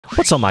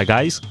What's up, my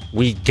guys?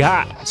 We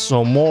got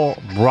some more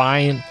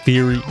Bryan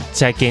Fury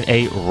Tekken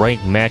 8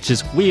 ranked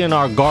matches. We in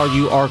our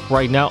Garyu arc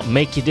right now,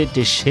 making it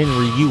to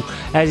SHINRYU.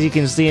 As you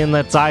can see in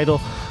the title,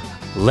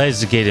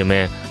 let's get it,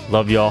 man.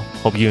 Love y'all.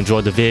 Hope you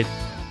enjoyed the vid.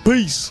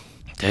 Peace.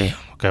 Damn.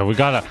 Okay, we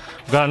got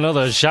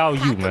another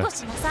SHINRYU, man,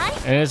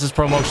 and it's his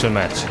promotion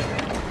match.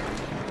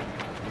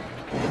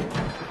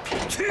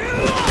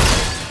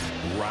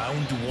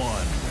 Round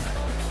one.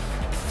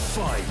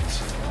 Fight.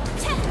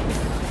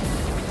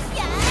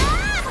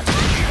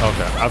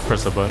 Okay, I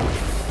pressed the button.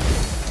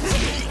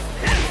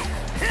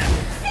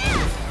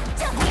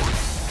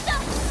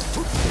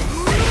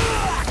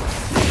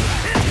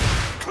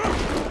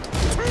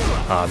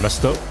 I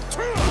messed up.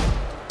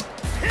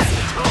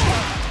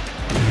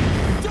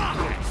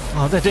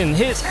 Oh, that didn't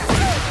hit.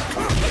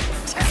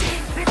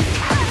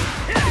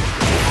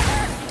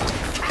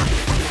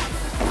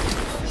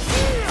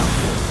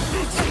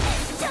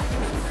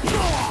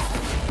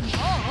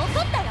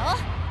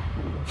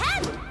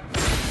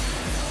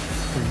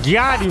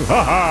 Got him!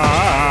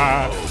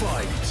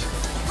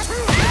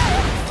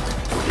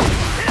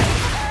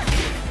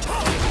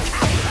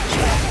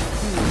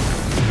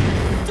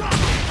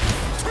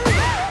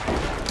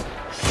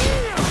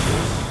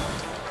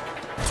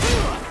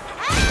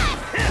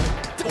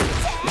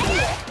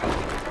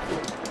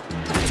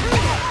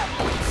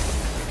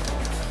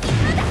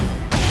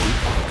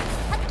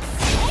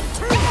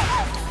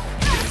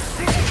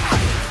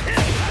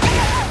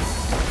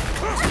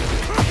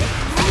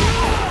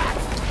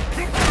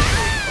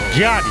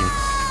 Got him.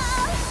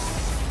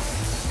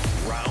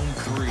 Round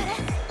three.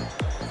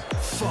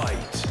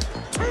 Fight.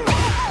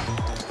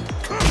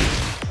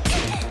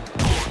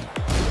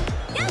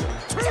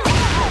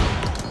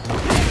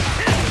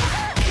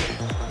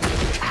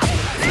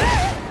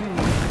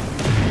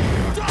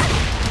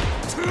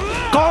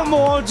 Come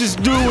on,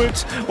 just do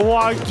it.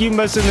 Why keep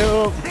messing it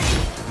up?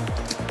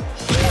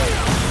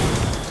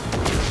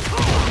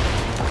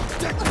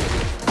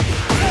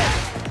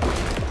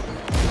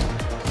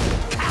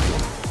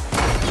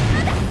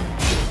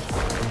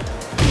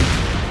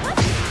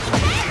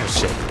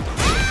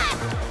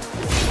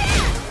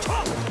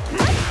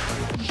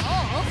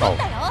 Oh.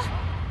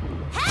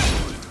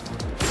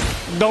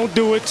 Don't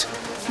do it.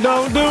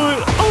 Don't do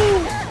it.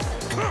 Oh.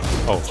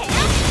 Oh.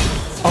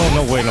 Oh,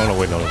 no, wait, no,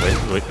 wait.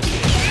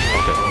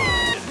 Okay.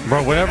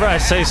 Bro, whenever I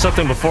say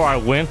something before I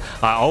win,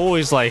 I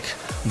always, like,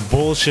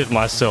 bullshit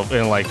myself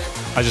and, like,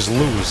 I just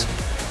lose.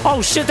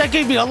 Oh, shit, that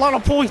gave me a lot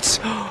of points.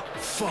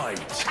 Fight.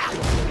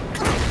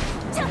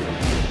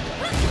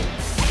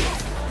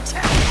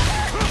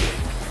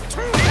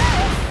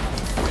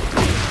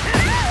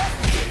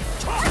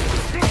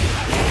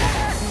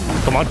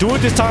 Come on, do it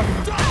this time.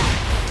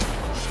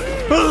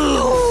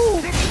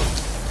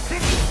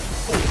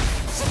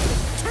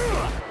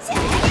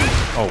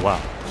 Oh,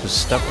 wow.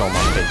 Just stepped on my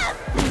face.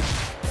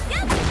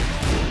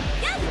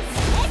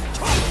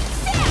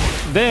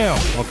 Damn.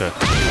 Okay.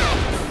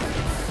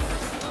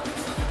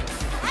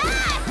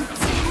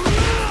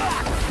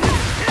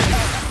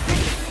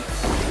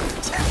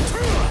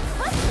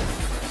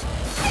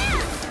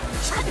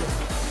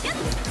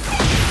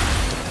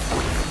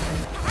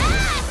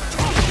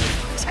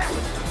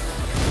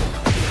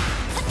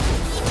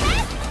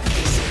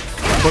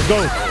 Let's go.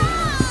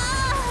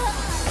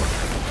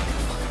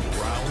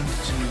 Round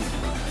two.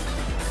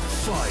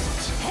 Fight.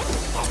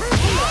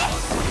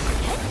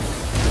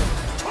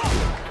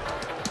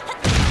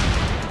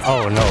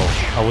 Oh no,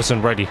 I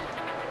wasn't ready.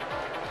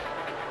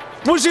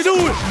 What's he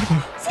doing?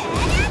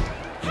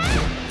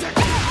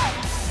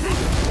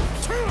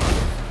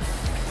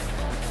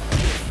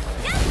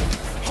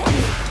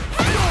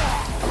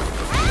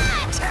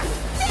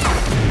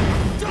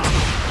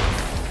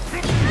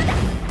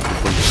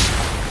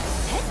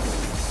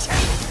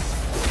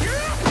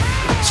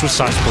 Switch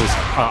sides, please.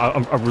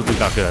 I'm really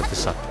not good at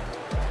this side.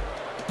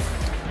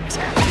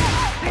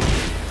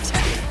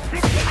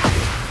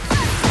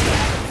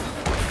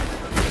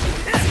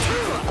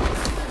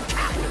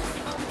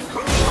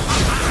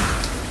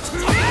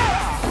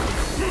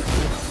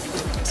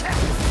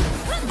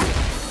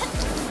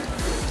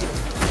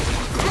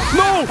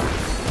 No!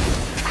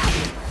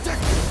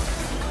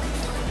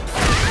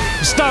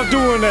 Stop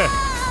doing that!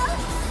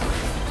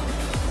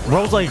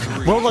 Bro's like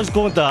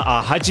going to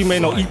Hajime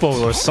no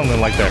Ippo or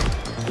something like that.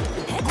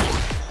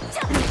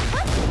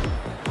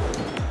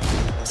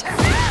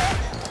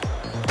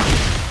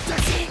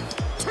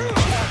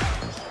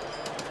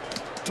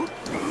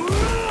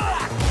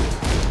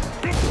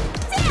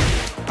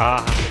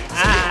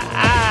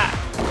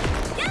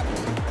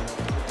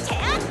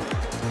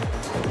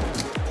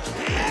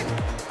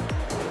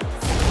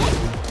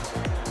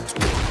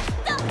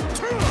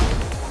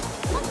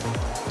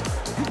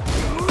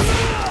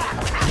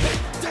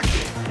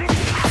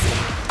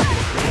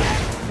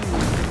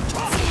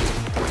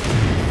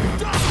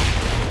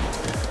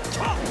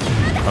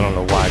 I don't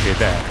know why I did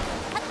that.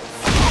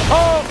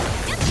 Oh!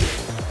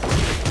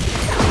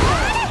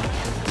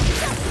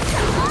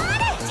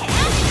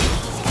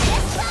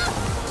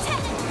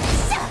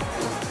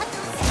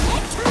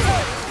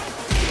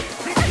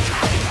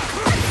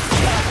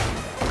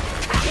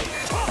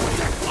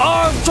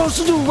 I'm supposed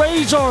to do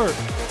Razor.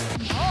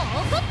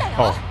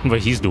 Oh, but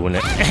he's doing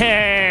it.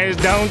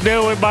 Don't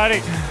do it,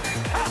 buddy.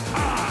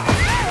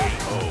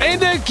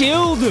 And they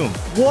killed him.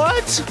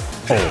 What?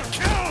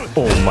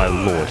 Oh my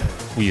lord.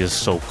 We are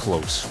so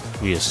close.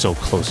 We are so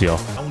close, y'all.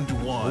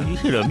 Oh, you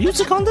hear the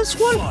music on this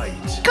one?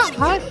 God.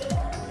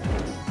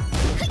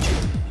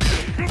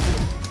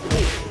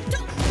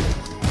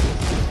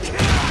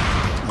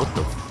 What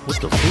the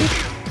fuck?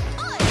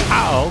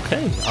 Oh,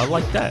 okay. I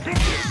like that.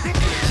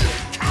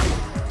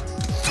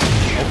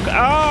 Okay.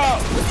 Oh!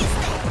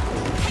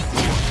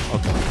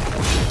 Okay.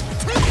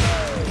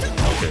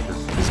 Okay,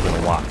 this has been a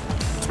while.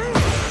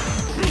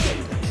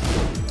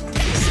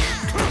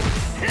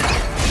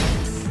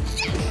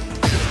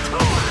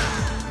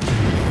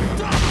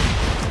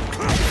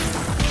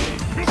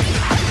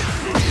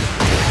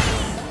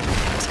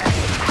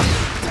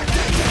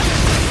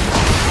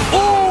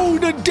 Oh,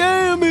 the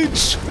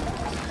damage!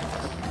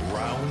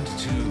 Round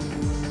 2.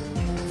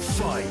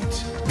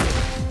 Fight.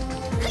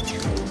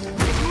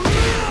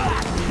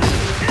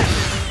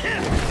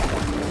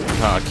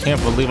 I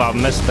can't believe I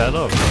messed that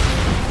up.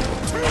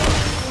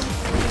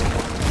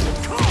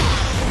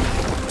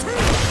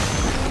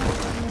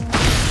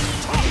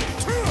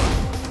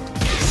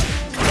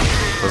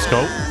 Let's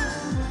go.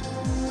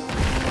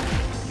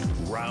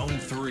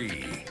 Round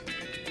 3.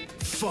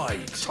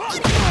 Fight.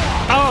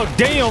 Oh,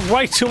 damn,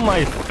 right to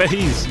my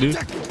face, dude.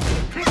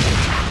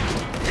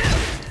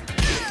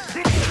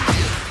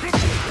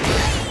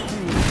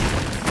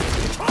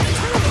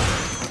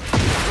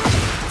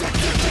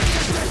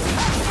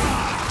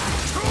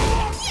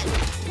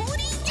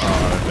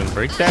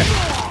 Break that.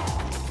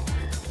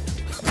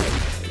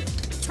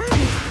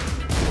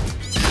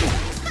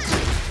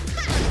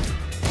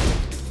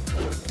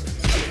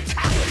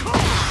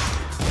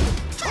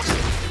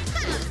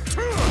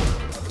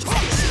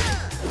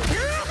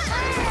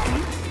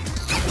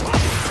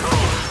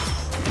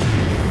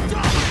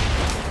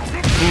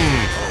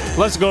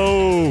 Let's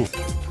go.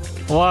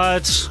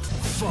 What?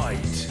 Fight.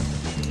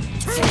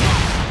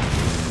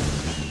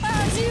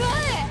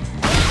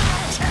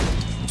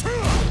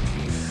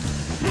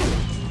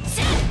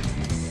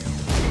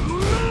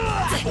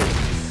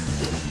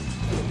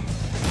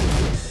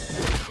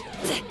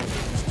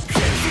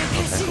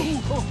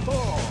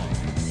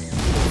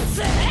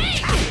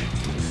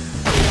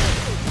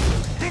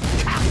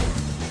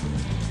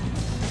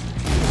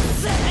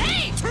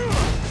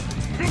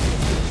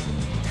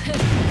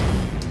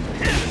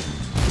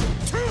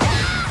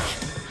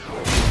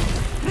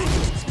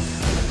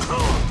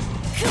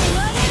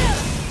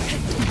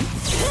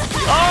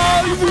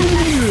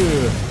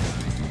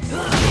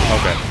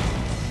 Okay.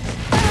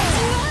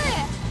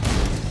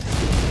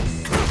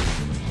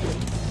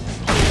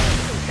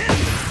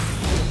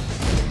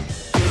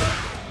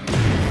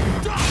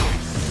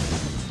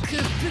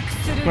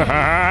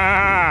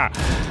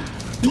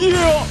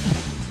 Yeah.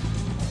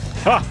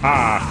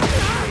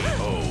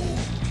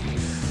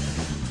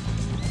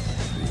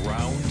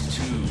 Round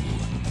 2.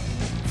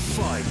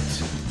 Fight.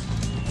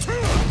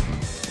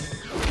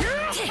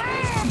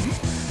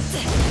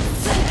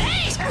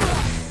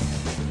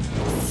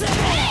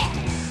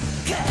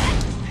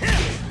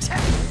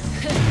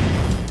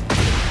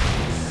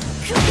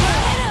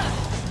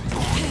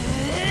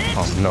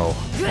 Oh no.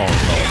 Oh no.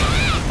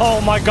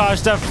 Oh my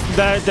gosh, that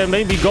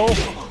made me go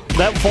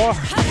that far.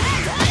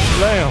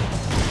 Damn.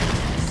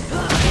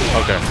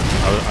 Okay.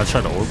 I'll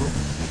try to orbital.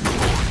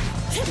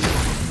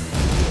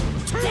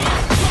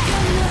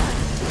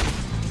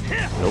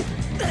 Nope.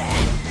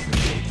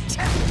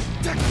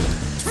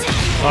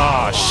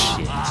 Ah,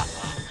 shit.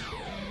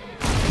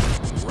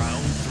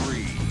 Round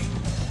 3.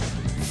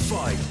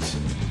 Fight.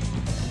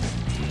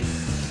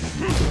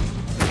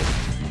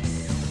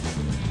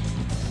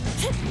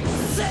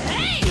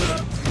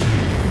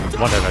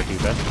 Why did I do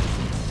that?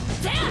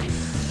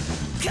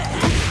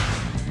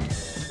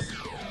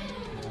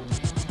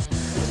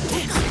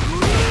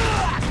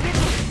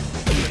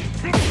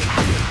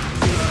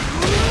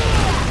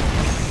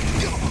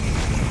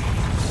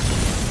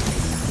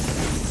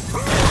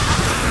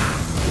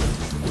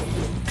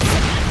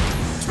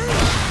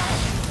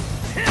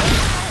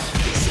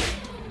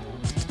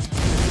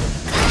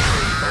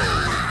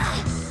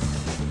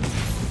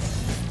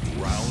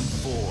 Round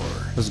 4.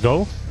 Let's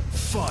go.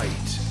 Fight.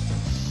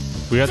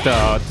 We at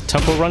the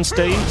temple run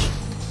stage.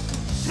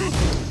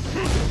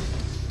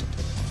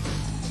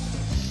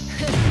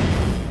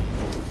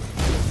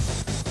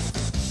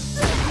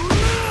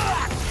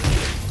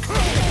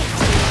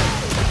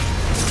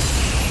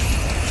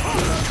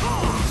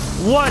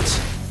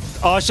 What?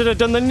 Oh, I should have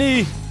done the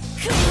knee.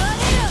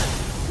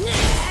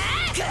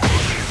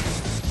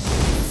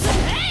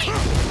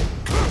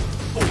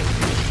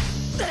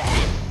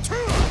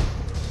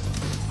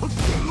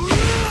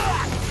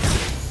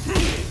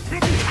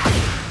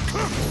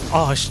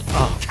 Oh,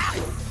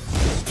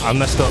 I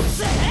messed up.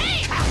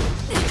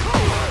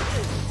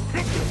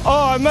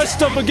 Oh, I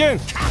messed up again.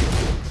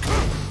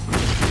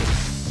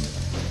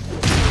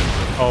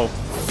 Oh,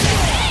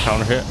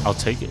 counter hit. I'll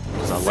take it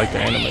because I like the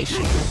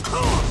animation.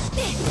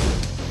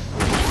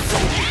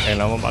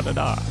 And I'm about to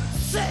die.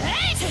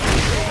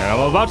 And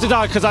I'm about to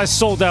die because I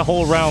sold that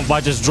whole round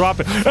by just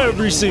dropping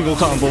every single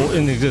combo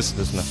in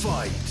existence now.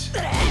 Fight.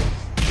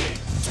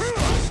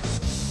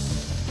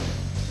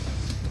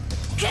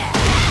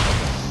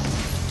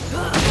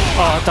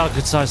 Oh, I thought I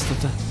could sidestep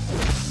that.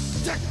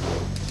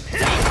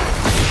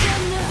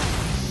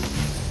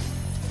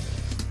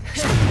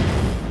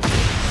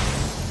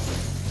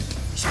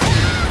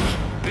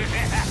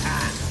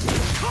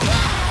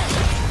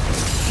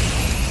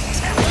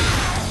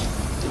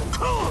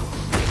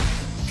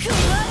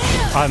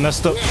 I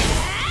messed up.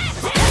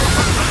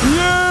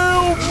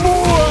 Yeah,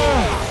 boy!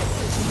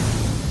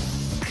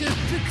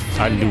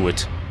 I knew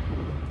it.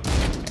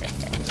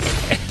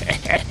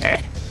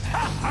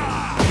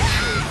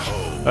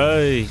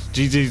 Hey,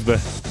 GG's,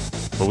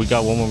 but we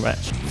got one more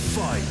match.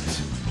 Fight.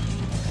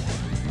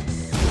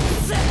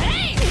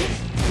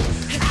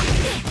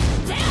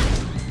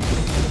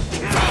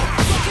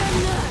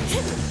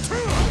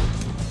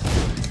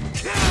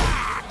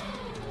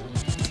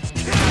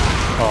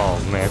 Oh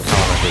man,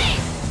 counter.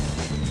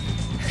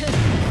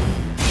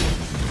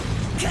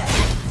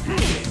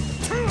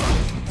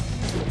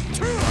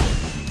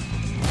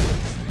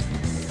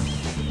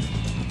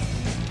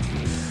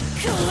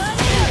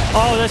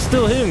 Oh, that's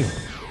still him.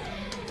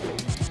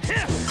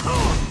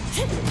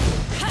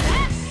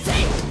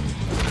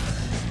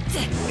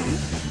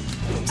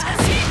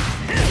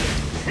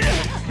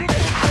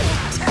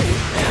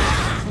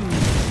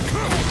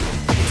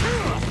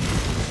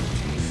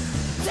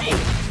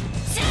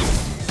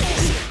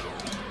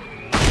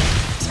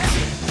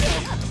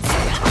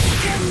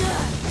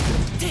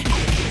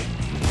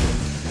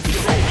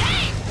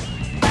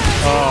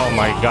 Oh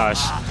my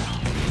gosh.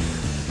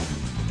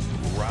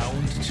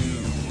 Round 2.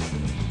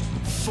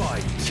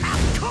 Fight.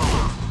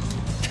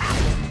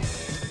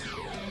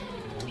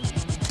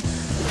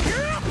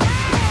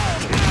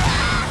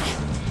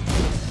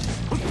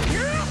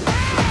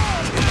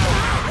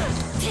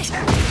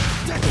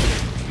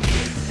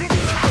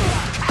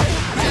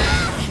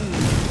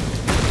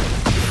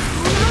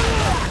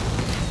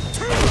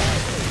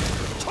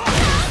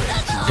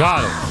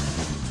 Got him.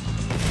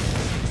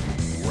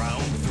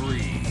 Round 3.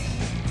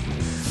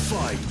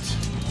 Fight.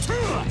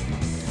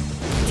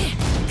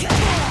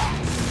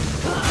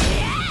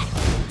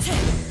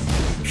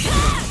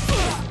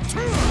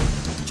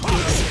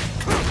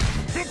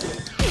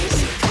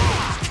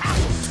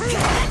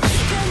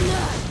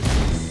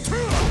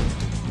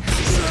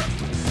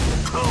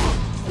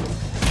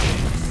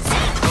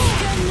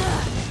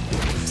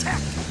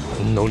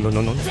 No, no,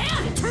 no, no.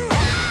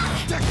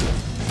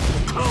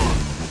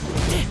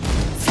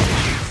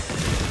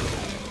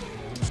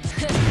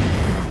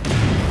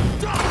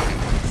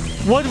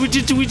 What would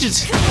you do? We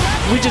just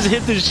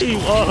hit the sheep.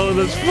 Oh,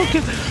 that's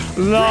fucking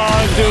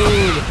nah,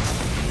 dude.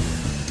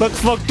 That's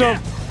fucked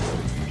up.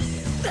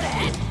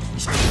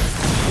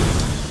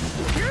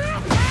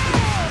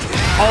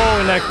 Oh,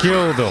 and that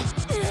killed him.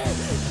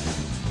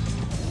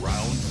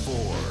 Round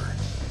 4.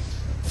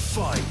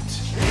 Fight.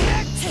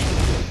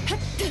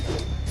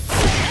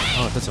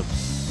 Oh, that's a.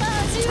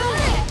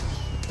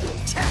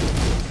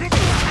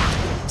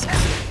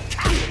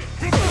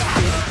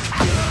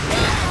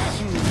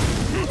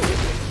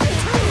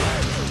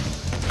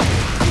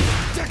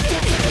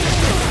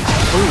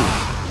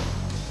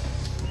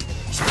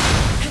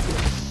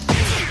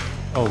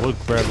 Oh, what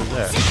grab is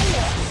that?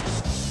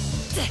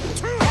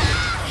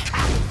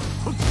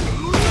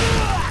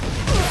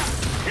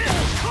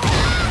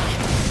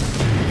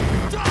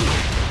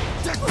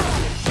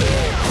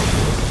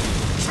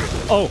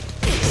 Oh.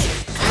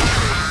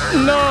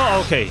 No.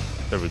 Okay.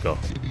 There we go.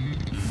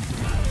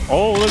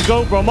 Oh, let's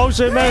go.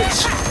 Promotion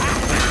match.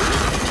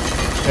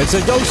 It's a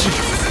Yoshi.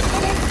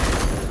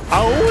 I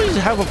always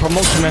have a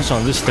promotion match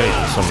on this stage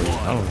for some reason.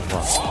 I don't know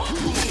why.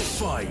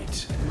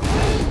 Fight.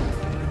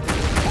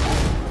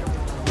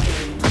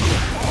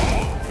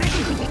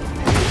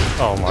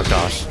 Oh my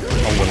gosh.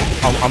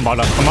 I'm about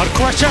to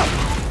crash out.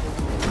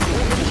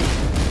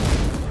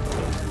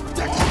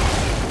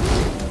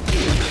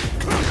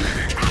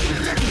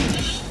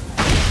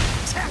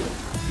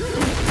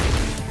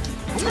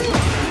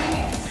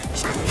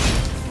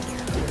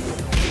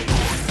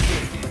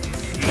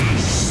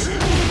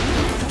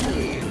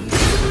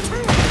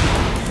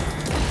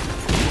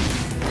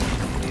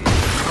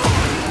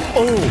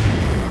 Oh.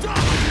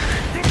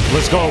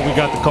 Let's go. We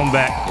got the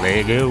comeback. There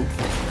you go.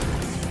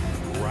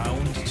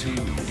 Round 2.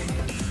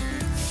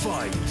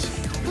 Fight.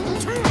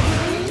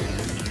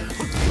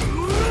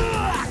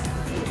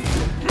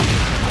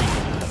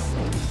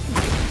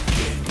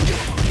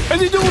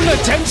 Is he doing a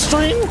 10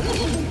 string?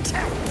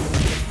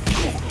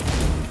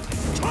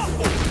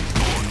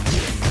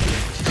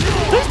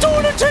 He's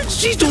doing a 10.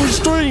 She's doing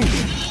string.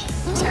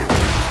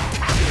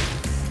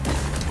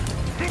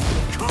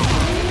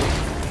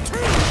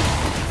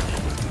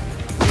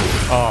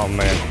 Oh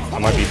man, I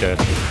might be dead.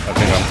 I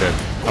think I'm dead.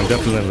 I'm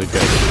definitely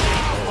dead.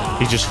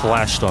 He just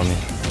flashed on me.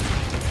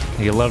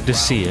 You love to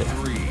see it.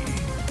 3.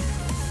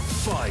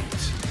 Fight.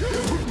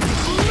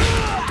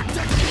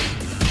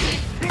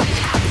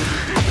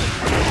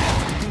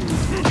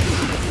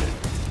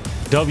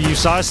 W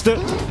side step.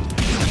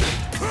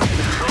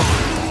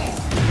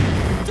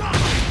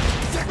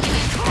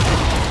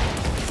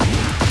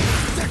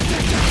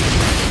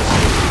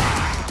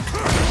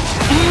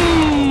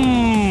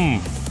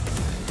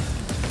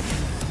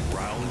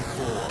 Round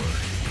 4.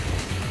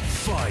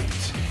 Fight.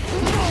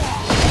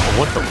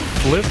 What the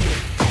flip?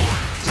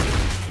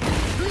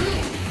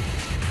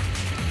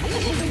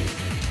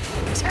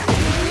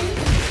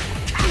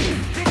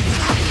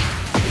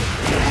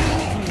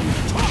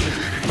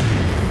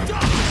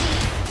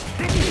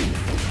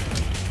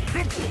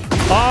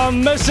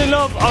 I'm messing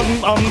up.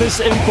 I'm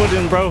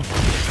misinputting, bro.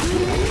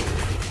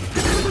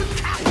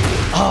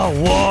 Oh,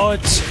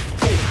 what?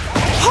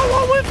 How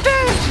I whipped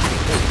that?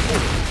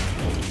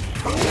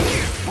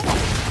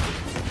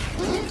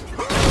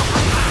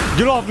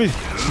 Get off me.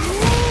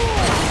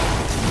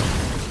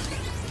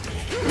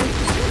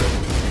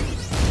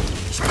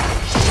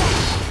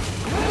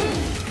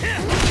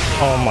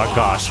 Oh my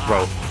gosh,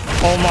 bro.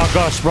 Oh my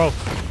gosh, bro.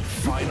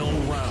 Final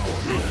round.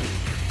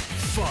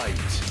 Fight.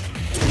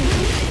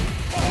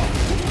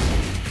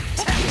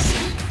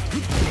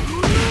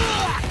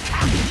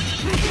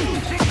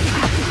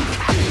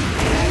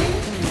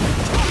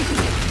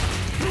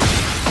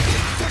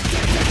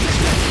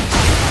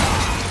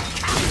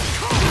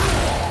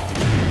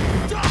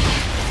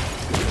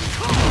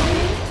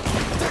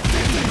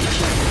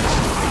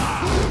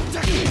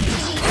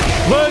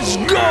 Let's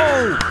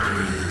go!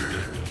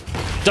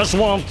 That's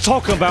what I'm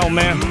talking about,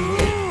 man.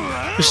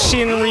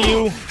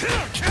 SHINRYU.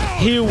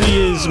 Here we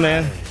is,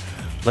 man.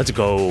 Let's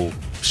go.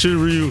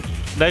 SHINRYU.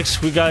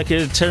 Next, we gotta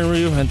get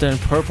Tekken and then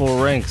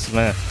purple ranks,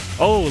 man.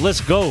 Oh,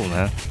 let's go,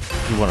 man.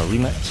 You want a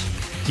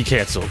rematch? He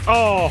canceled.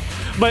 Oh,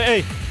 but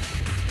hey,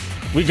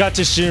 we got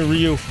to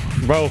SHINRYU,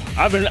 bro.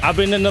 I've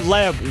been in the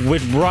lab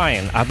with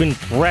Bryan. I've been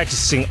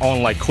practicing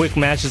on like quick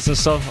matches and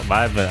stuff.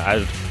 I've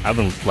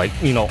been like,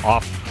 you know,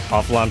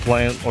 offline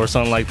playing or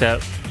something like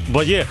that.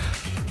 But yeah,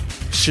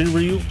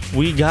 SHINRYU,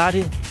 we got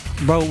it,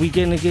 bro. We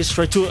getting to get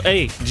straight to it.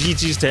 Hey,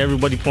 GG's to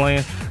everybody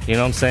playing. You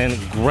know what I'm saying?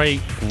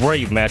 Great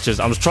matches.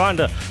 I've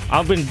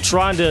been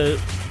trying to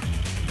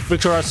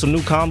figure out some new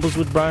combos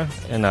with Bryan,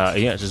 and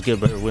yeah, just get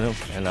better with him.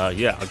 And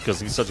yeah, because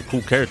he's such a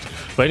cool character.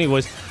 But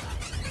anyways,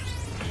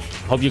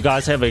 hope you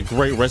guys have a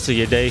great rest of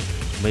your day.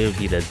 May it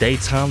be the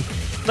daytime,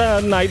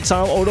 the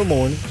nighttime, or the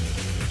morning.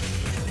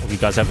 Hope you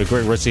guys have a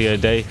great rest of your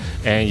day.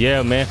 And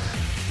yeah, man,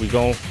 we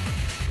gon',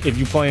 if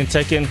you playing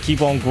Tekken,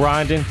 keep on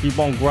grinding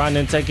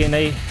Tekken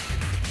 8.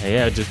 And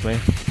yeah, just man,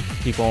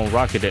 keep on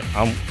rocking it.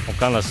 I'm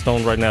kind of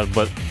stoned right now,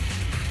 but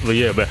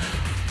yeah, man.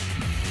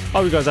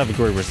 Hope you guys have a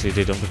great rest of your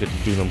day. Don't forget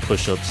to do them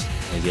push-ups.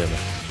 And yeah, man.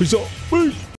 Peace out. Peace.